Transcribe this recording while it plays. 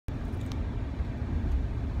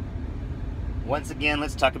Once again,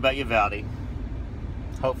 let's talk about Uvalde.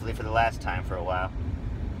 Hopefully for the last time for a while.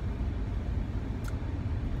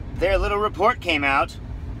 Their little report came out,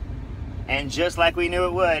 and just like we knew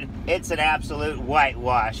it would, it's an absolute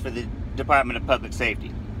whitewash for the Department of Public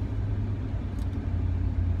Safety.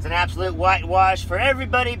 It's an absolute whitewash for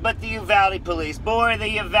everybody but the Uvalde police. Boy, the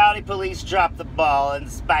Uvalde police dropped the ball in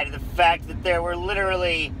spite of the fact that there were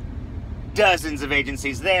literally dozens of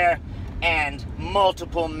agencies there and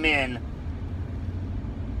multiple men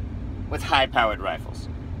with high-powered rifles.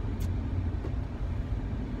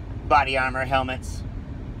 Body armor, helmets,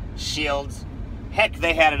 shields. Heck,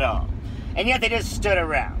 they had it all. And yet they just stood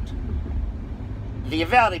around. The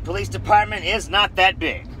Uvalde Police Department is not that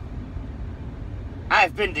big.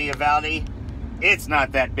 I've been to Uvalde. It's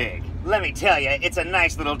not that big. Let me tell you, it's a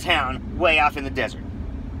nice little town way off in the desert.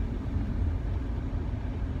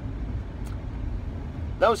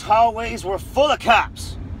 Those hallways were full of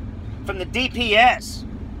cops. From the DPS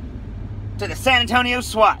to the San Antonio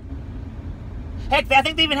SWAT. Heck, I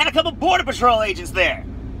think they even had a couple Border Patrol agents there.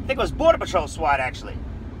 I think it was Border Patrol SWAT, actually.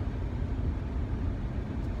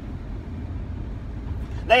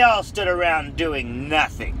 They all stood around doing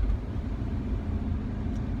nothing.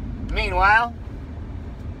 Meanwhile,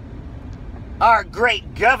 our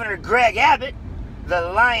great Governor Greg Abbott, the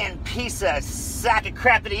lying piece of sack of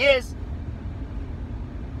crap that he is,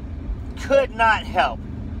 could not help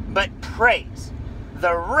but praise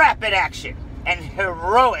the rapid action and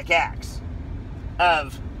heroic acts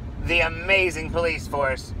of the amazing police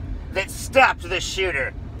force that stopped the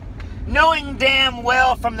shooter, knowing damn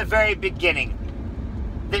well from the very beginning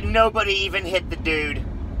that nobody even hit the dude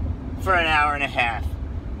for an hour and a half.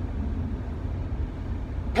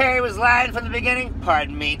 Perry was lying from the beginning?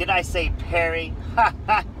 Pardon me, did I say Perry? Ha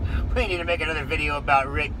ha! We need to make another video about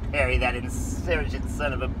Rick Perry, that insurgent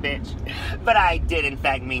son of a bitch. But I did in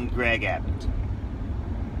fact mean Greg Abbott.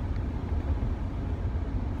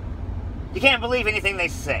 You can't believe anything they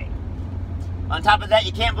say. On top of that,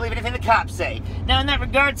 you can't believe anything the cops say. Now, in that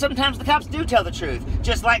regard, sometimes the cops do tell the truth,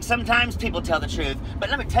 just like sometimes people tell the truth. But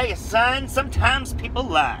let me tell you, son, sometimes people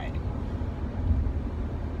lie.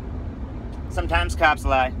 Sometimes cops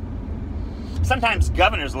lie. Sometimes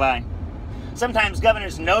governors lie. Sometimes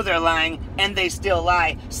governors know they're lying, and they still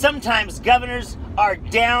lie. Sometimes governors are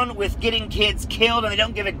down with getting kids killed, and they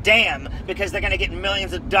don't give a damn because they're going to get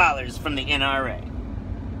millions of dollars from the NRA.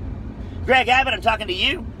 Greg Abbott, I'm talking to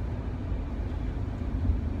you.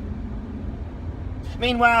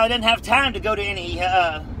 Meanwhile, I didn't have time to go to any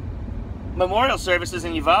memorial services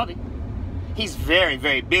in Uvalde. He's very,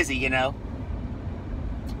 very busy, you know,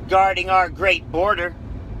 guarding our great border.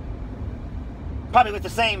 Probably with the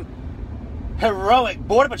same heroic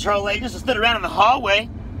Border Patrol agents that stood around in the hallway.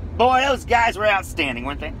 Boy, those guys were outstanding,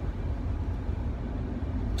 weren't they?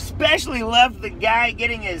 Especially loved the guy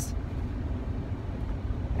getting his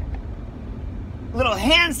little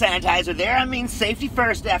hand sanitizer there. I mean, safety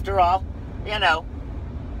first, after all. You know,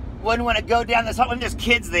 wouldn't want to go down this hall when there's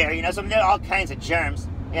kids there, you know, so there are all kinds of germs,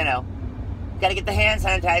 you know. Got to get the hand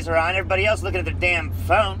sanitizer on. Everybody else looking at their damn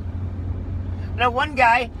phone. Now, one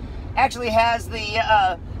guy actually has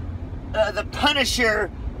the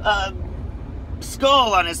Punisher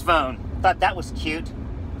skull on his phone. Thought that was cute.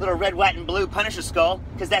 Little red, white, and blue Punisher skull,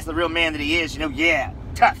 because that's the real man that he is, you know. Yeah,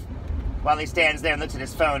 tough. While he stands there and looks at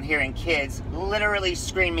his phone, hearing kids literally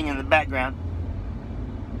screaming in the background.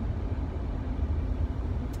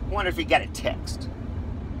 Wonder if he got a text.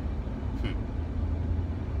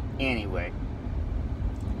 Anyway.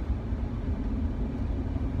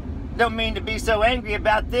 Don't mean to be so angry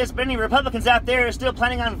about this, but any Republicans out there are still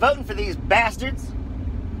planning on voting for these bastards.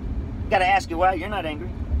 Gotta ask you why you're not angry.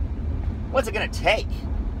 What's it gonna take?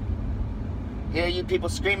 Hear you people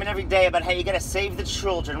screaming every day about how you gotta save the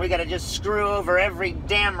children. We gotta just screw over every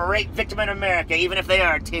damn rape victim in America, even if they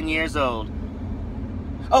are 10 years old.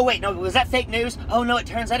 Oh wait, no, was that fake news? Oh no, it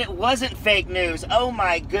turns out it wasn't fake news. Oh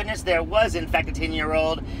my goodness, there was in fact a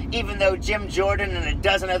 10-year-old, even though Jim Jordan and a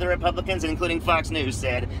dozen other Republicans, including Fox News,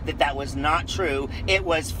 said that that was not true. It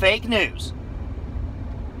was fake news.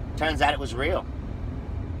 Turns out it was real.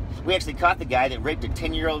 We actually caught the guy that raped a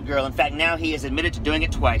 10-year-old girl. In fact, now he has admitted to doing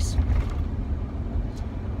it twice.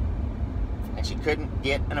 And she couldn't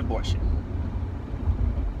get an abortion.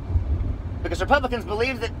 Because Republicans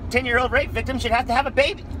believe that 10-year-old rape victims should have to have a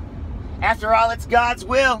baby. After all, it's God's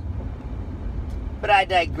will. But I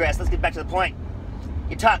digress. Let's get back to the point.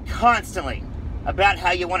 You talk constantly about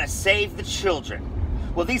how you want to save the children.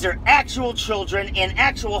 Well, these are actual children in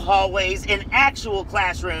actual hallways, in actual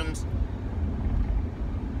classrooms.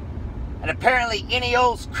 And apparently any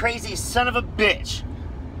old crazy son of a bitch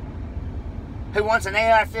who wants an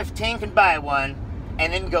AR-15 can buy one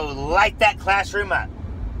and then go light that classroom up.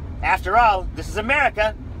 After all, this is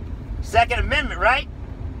America. Second Amendment, right?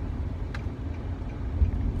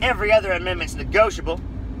 Every other amendment's negotiable.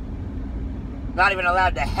 Not even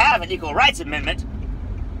allowed to have an equal rights amendment.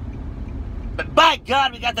 But by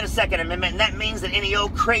God, we got the Second Amendment, and that means that any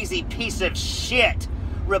old crazy piece of shit,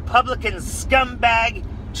 Republican scumbag,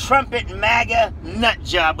 trumpet MAGA nut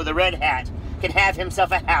job with a red hat can have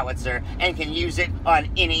himself a howitzer and can use it on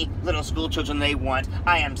any little school children they want.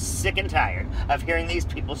 I am sick and tired of hearing these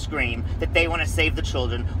people scream that they want to save the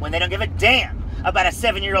children when they don't give a damn about a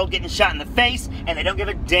 7-year-old getting shot in the face, and they don't give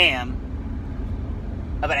a damn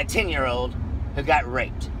about a 10-year-old who got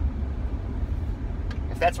raped.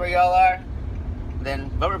 If that's where y'all are, then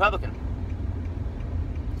vote Republican.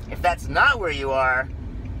 If that's not where you are,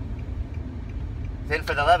 then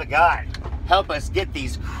for the love of God, help us get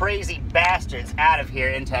these crazy bastards out of here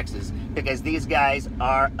in Texas, because these guys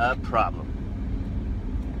are a problem.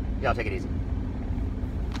 Y'all take it easy.